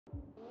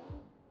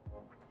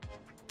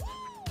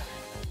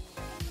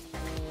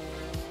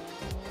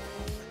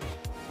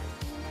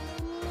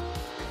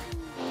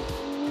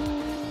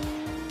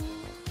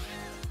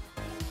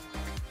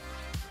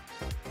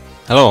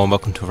Hello and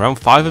welcome to round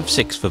 5 of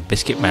 6 for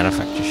Bskit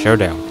Manufacture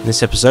Showdown. In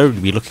this episode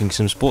we'll be looking at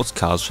some sports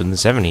cars from the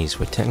 70s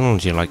with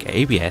technology like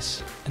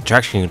ABS and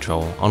traction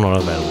control are not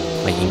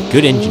available, making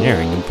good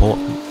engineering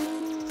important.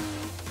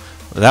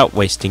 Without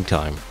wasting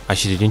time, I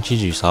should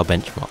introduce our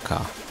benchmark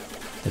car,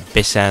 the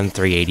Bskit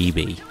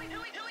 380B.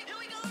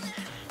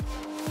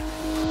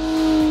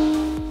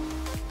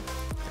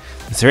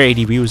 The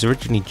 380B was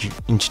originally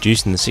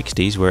introduced in the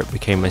 60s where it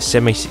became a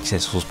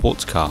semi-successful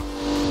sports car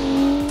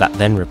that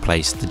then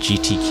replaced the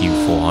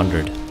GTQ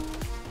 400.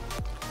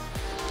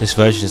 This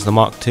version is the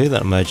Mark II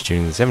that emerged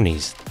during the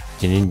 70s.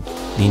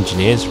 The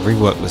engineers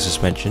reworked the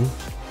suspension,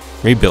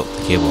 rebuilt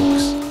the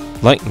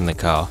gearbox, lightened the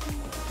car,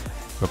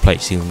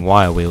 replacing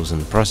wire wheels in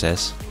the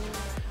process.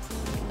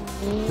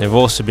 There have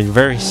also been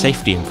various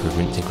safety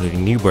improvements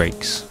including new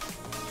brakes.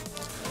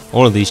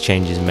 All of these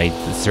changes made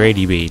the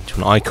 380B into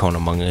an icon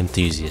among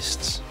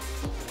enthusiasts.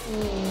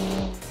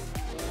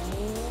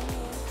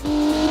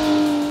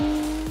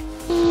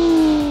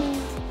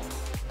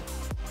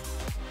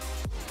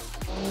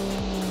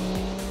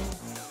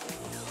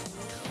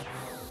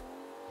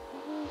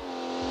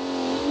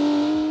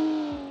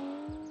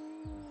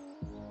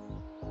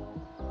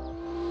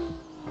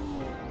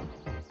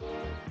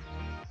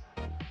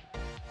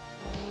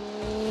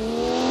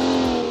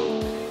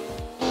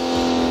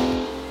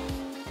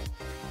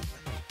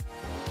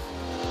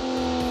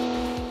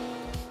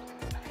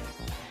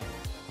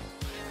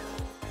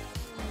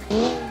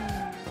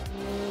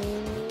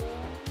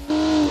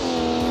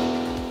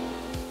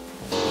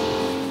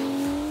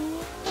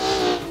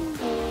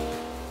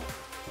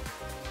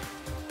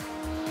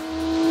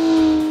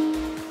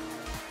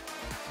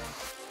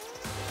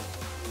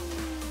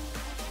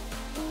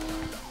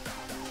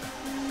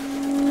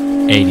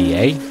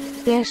 ADA,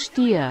 Der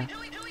Stier.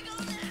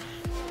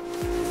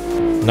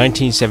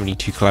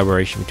 1972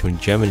 collaboration between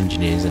German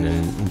engineers and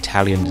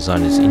Italian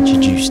designers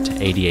introduced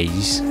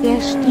ADAs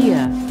Der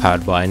Stier.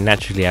 powered by a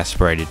naturally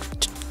aspirated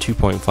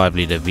 2.5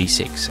 litre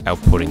V6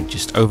 outputting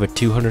just over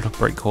 200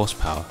 brake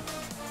horsepower.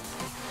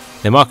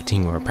 Their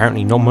marketing were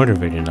apparently not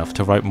motivated enough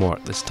to write more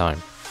at this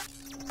time.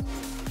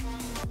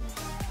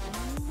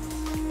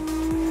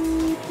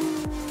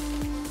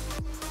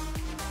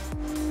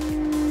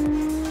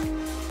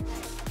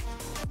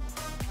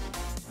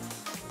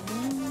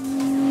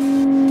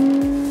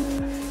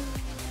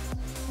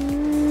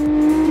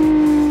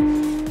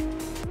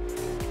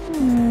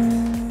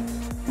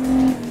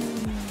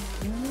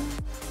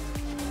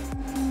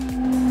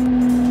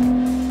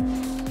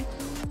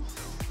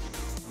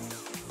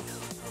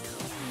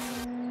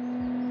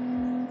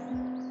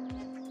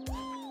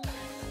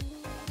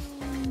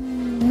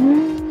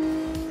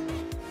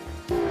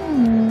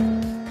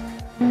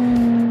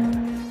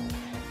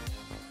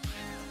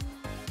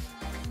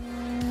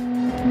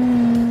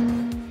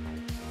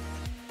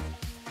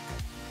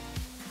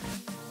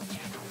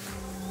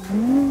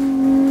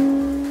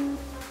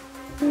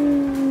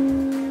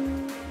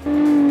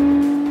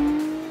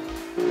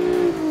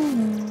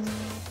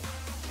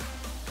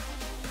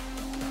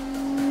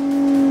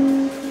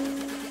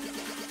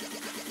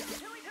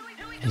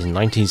 It is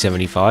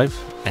 1975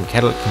 and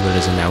catalytic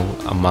converters are now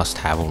a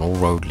must-have on all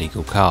road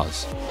legal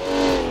cars,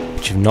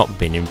 which have not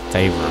been in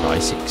favour of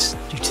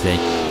i6 due to their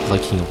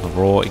liking of the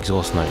raw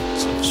exhaust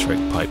notes of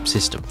straight pipe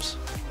systems.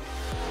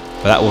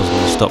 But that wasn't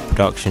going to stop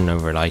production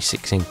over at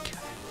i6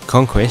 Inc.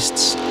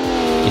 Conquests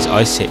is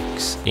i6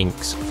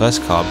 Inc.'s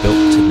first car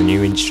built to the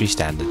new industry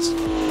standards,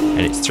 and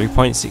its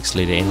 3.6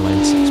 litre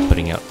inline 6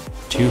 putting out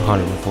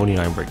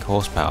 249 brake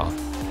horsepower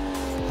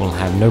will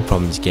have no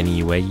problems getting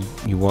you where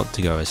you want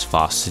to go as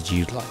fast as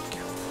you'd like.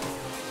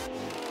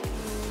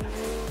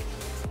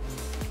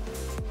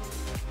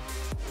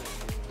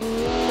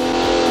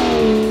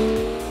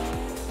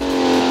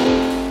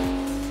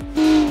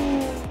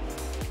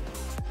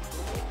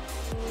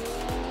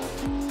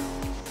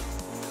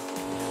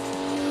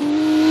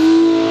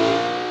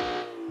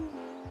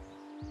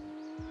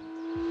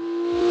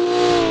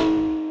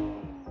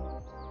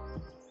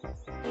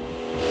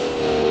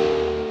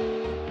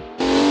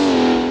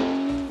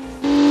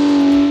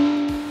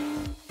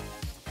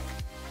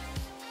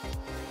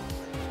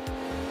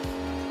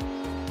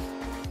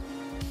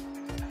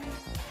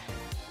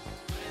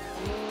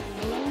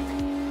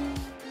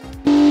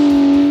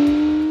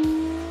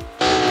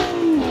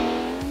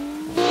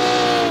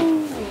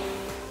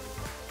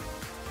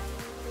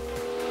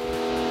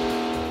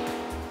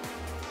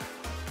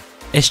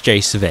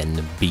 SJ Sven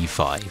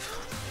B5.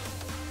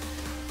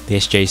 The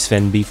SJ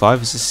Sven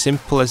B5 is as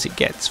simple as it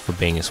gets for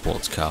being a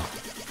sports car,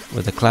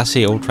 with a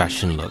classy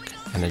old-fashioned look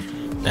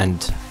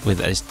and with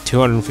a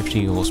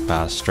 250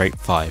 horsepower straight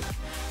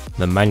 5.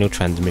 The manual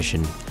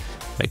transmission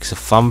makes a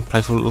fun,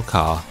 playful little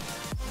car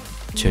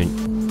to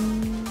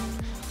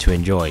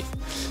enjoy.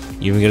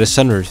 You even get a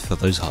sunroof for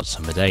those hot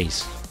summer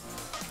days.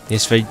 The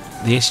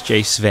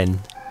SJ Sven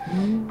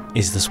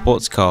is the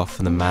sports car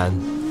for the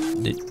man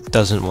that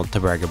doesn't want to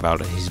brag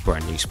about his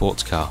brand new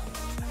sports car.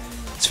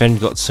 Sven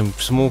got some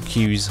small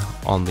cues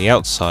on the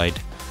outside,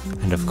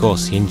 and of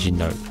course the engine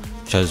note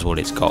shows what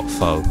it's got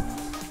faux.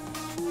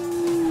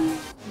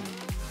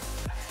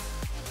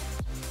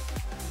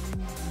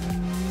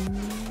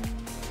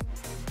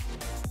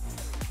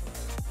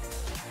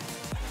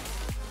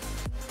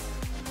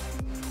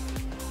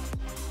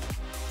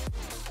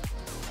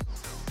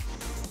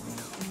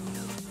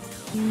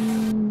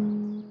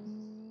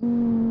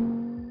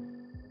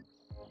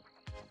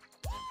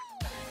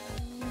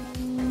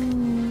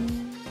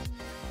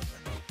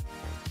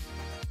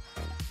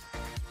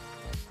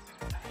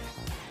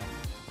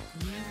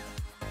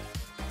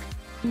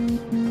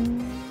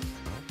 Sundo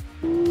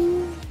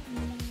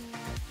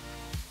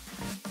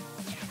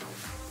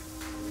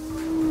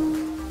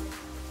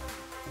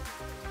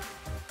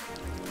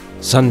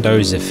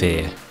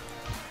Zephyr.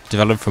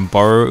 Developed from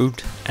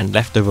borrowed and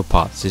leftover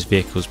parts, this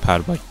vehicle is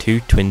powered by two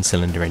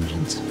twin-cylinder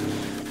engines,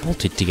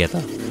 bolted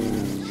together.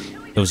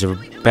 It was a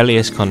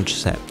rebellious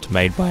concept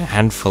made by a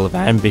handful of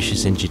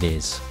ambitious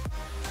engineers,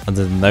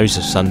 under the nose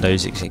of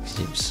Sundo's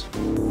executives.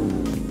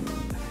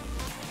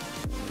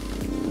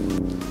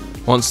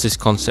 Once this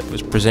concept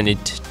was presented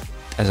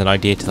as an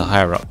idea to the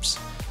higher-ups,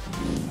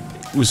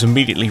 it was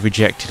immediately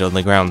rejected on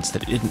the grounds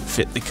that it didn't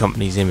fit the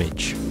company's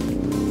image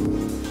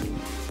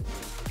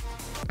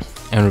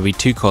and would be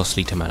too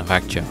costly to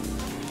manufacture.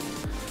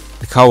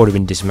 The car would have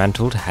been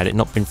dismantled had it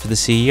not been for the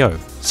CEO,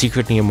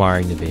 secretly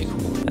admiring the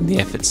vehicle and the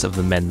efforts of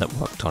the men that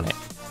worked on it.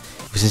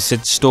 It was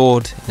instead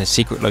stored in a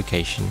secret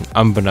location,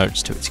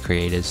 unbeknownst to its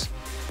creators,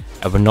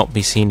 and would not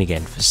be seen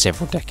again for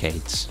several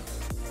decades.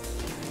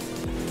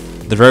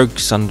 The rogue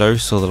Sundo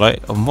saw the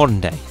light of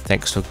modern day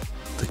thanks to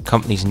the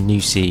company's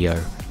new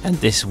CEO, and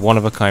this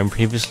one-of-a-kind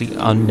previously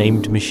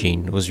unnamed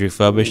machine was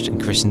refurbished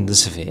and christened the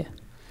Zephyr.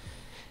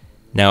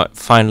 Now it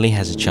finally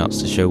has a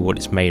chance to show what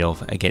it's made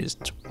of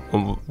against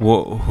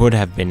what would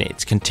have been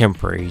its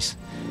contemporaries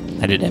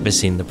had it ever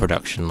seen the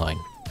production line.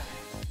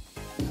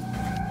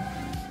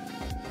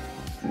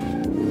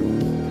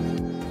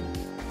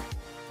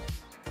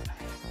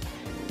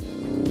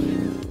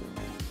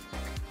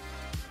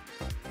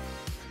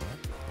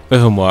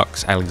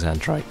 Rhythmworks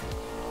Alexandrite.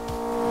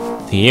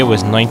 The year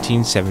was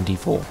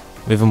 1974.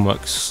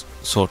 Rhythmworks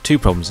saw two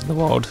problems in the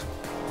world.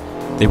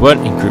 They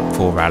weren't in Group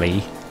 4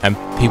 rally, and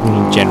people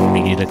in general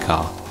needed a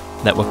car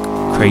that were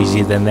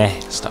crazier than their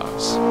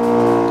hairstyles.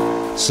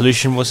 The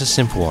solution was a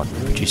simple one: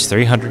 produce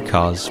 300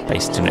 cars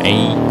based on an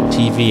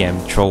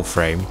ATVM troll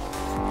frame,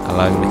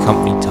 allowing the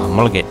company to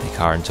homologate the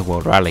car into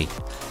World Rally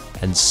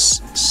and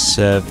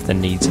serve the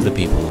needs of the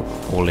people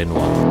all in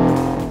one.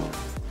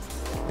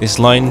 This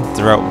line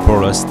throughout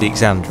brought us the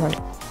Alexandrite.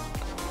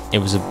 It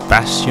was a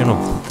bastion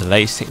of the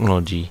latest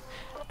technology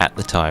at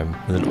the time,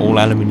 with an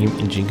all-aluminium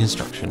engine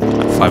construction, a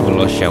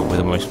fiberglass shell with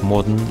the most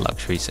modern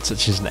luxuries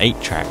such as an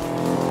 8-track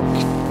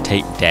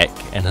tape deck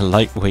and a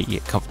lightweight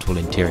yet comfortable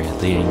interior,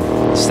 leading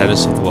the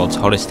status of the world's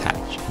hottest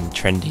hatch and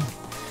trending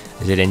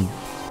as it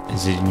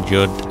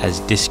endured as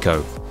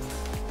disco,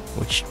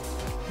 which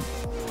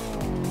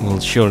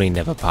will surely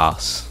never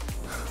pass.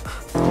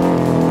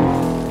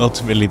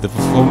 Ultimately, the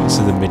performance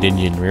of the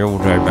mid-engine rear-wheel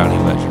drive rally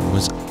version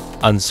was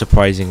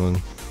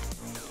unsurprising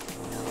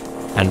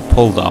and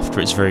pulled after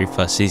its very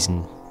first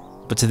season,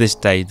 but to this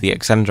day the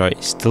Alexandrite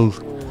is still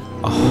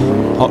a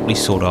hotly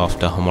sought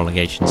after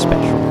homologation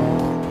special.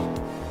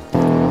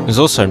 It was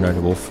also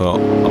notable for,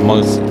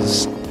 amongst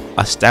its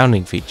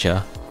astounding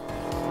feature,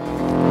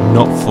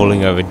 not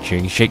falling over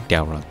during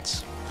shakedown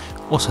runs.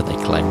 Also, they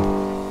claim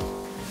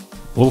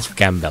Wolf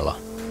Gambella.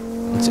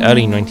 It's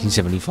early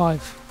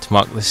 1975. To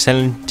mark the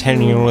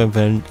centennial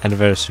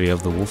anniversary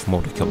of the Wolf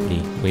Motor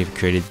Company, we have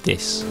created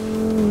this,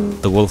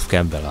 the Wolf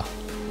Gambella.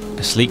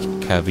 A sleek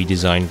and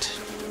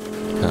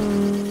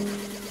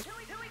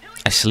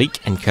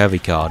curvy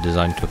car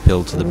designed to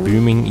appeal to the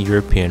booming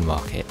European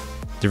market.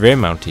 The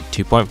rear-mounted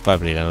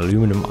 2.5-litre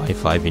aluminum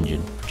i5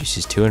 engine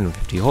produces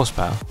 250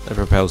 horsepower that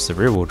propels the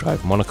rear-wheel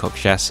drive monocoque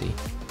chassis.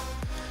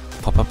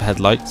 Pop-up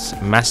headlights,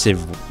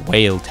 massive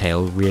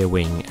whale-tail rear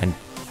wing and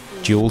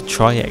dual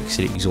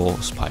tri-exit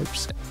exhaust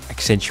pipes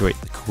accentuate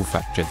the cool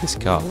factor of this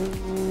car.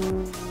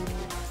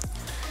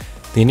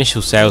 The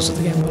initial sales of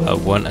the Gambella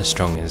weren't as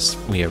strong as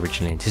we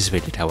originally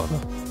anticipated, however,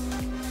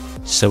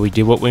 so we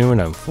did what we were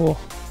known for: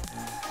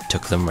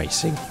 took them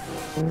racing.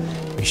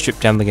 We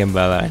stripped down the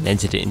Gambella and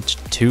entered it into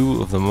two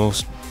of the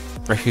most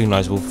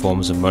recognisable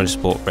forms of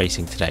motorsport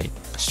racing today: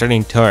 the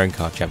Australian Touring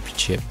Car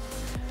Championship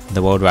and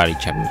the World Rally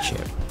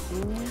Championship.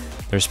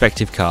 The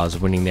respective cars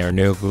winning their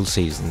inaugural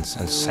seasons,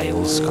 and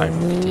sales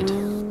skyrocketed.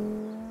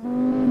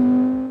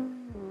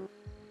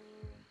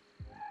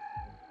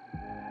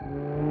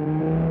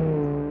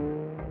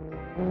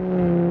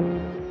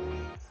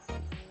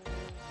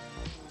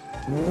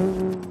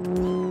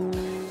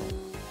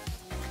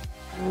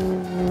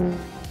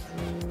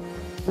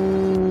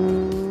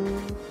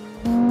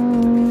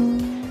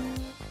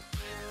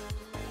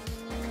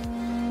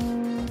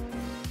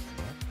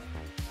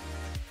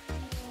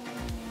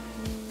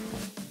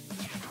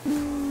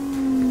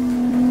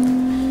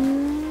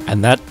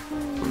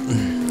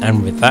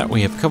 And with that,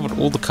 we have covered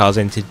all the cars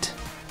entered.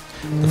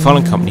 The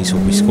following companies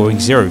will be scoring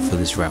 0 for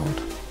this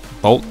round: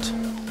 Bolt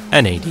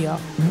and ADR.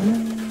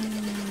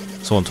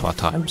 So on to our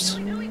times.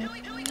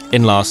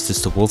 In last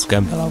is the Wolf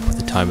Gambella with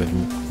a time of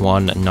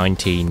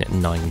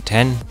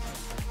 1:19.910,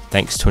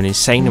 thanks to an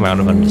insane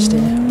amount of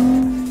understeer.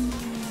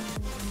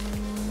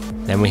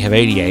 Then we have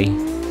ADA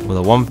with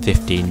a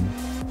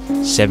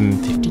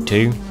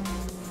 1:15.752.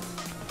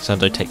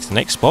 Sundo takes the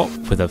next spot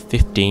with a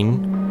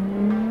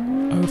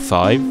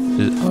 15.05.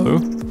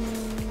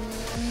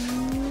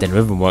 Then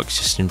Rhythmworks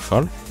just in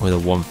front with a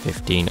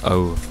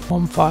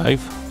 1:15.015.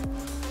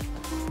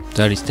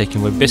 Third is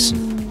taken with Bskit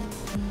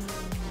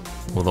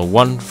with a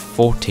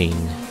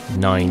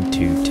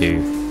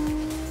 1:14.922.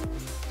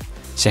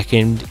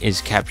 Second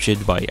is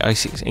captured by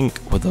Isaacs Inc.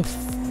 with a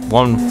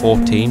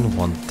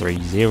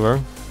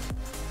 1:14.130,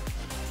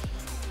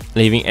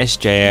 leaving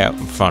SJ out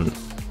in front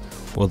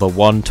with a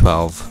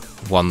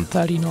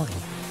 1:12.139.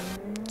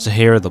 So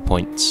here are the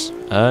points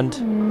earned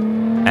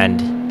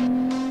and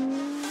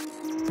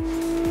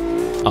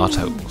our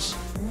totals.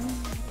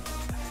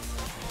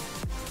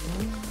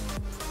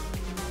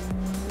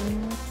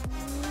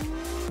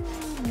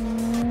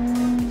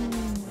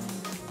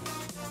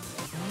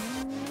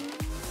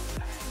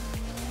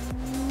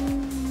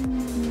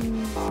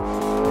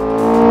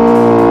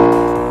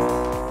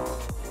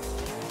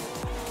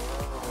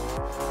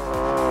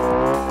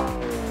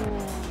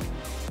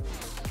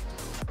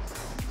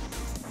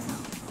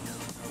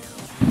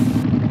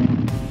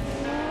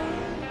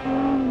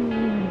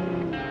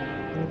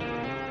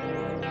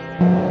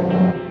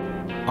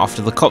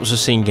 After the cops were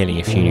seen getting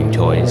a few new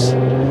toys,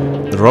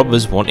 the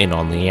robbers want in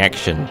on the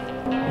action.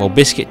 While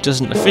Bskit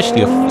doesn't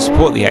officially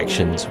support the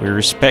actions, we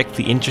respect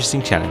the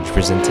interesting challenge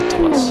presented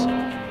to us.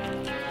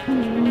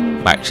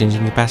 Max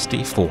engine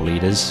capacity 4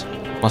 litres,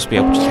 must be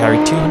able to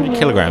carry 200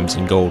 kilograms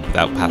in gold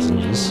without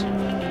passengers,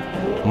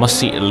 must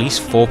seat at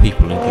least 4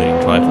 people including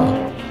driver,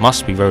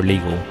 must be road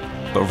legal,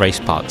 but race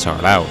parts are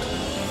allowed.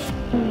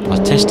 Our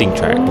testing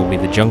track will be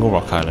the Jungle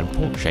Rock Island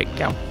Port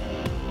Shakedown.